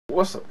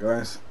What's up,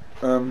 guys?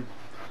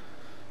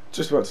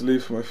 Just about to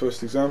leave for my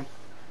first exam.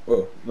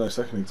 Well, no,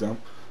 second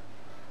exam.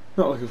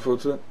 Not looking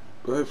forward to it,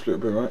 but hopefully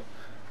it'll be alright.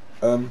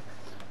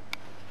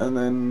 And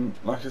then,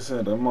 like I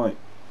said, I might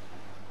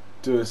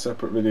do a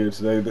separate video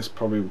today. This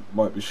probably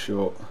might be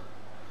short.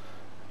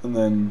 And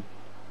then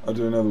I'll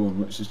do another one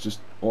which is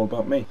just all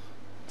about me.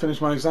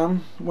 Finished my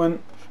exam,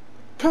 went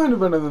kind of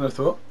better than I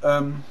thought.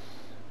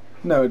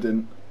 No, it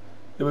didn't.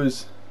 It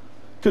was,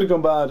 could have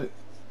gone bad,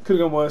 could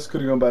have gone worse,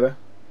 could have gone better.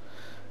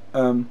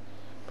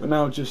 But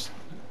now just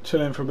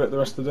chilling for a bit the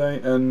rest of the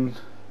day and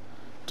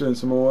doing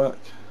some more work.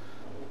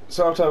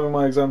 So after having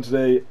my exam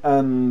today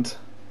and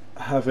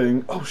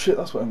having, oh shit,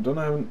 that's what I haven't done.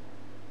 I haven't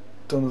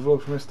done the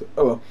vlog from yesterday.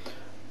 Oh well.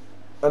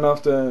 And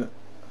after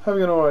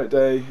having an alright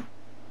day,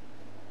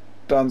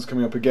 Dan's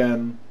coming up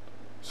again,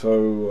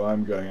 so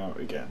I'm going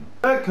out again.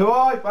 Look who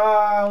I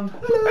found!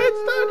 Hello.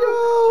 It's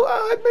Daniel!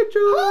 I'm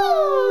Mitchell!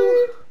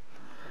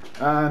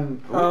 Hi!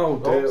 And oh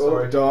dear,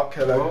 oh, dark.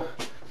 Hello. Oh.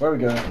 Where are we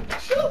going?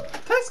 Shop!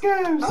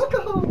 Tesco's!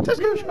 Alcohol!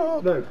 Tesco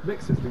shop! No,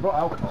 mixers. We've got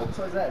alcohol.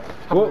 So is that.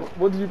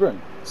 What did you bring?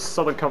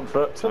 Southern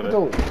Comfort.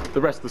 The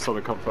rest of the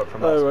Southern Comfort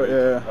from last week.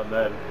 Yeah. And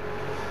then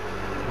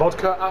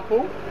vodka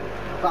apple.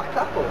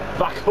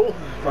 Vapple.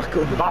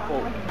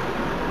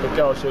 The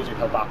girl shows you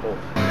her Vapple.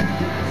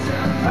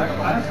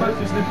 I have both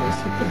his nipples.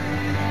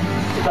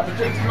 Got the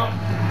drinks on.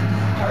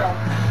 Carry on.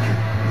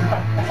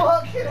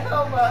 Fucking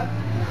hell, man!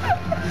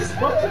 This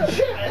fucking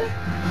shit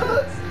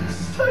hurts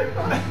so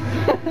much.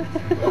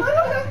 Why do I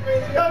have to be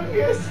the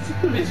youngest?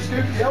 It's just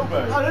over the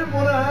elbow. I don't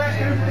want to hurt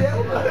you for the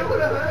elbow. I don't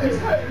want to hurt you. It's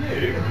hurting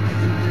you.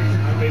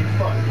 I'm being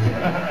fun.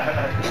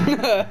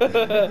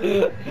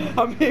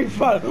 I'm being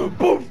fun.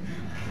 Boom!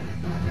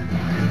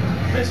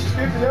 It's just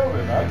over the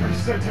elbow, man. I'm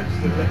so touched.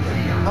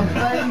 I'm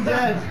playing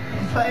dead.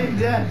 I'm playing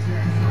dead.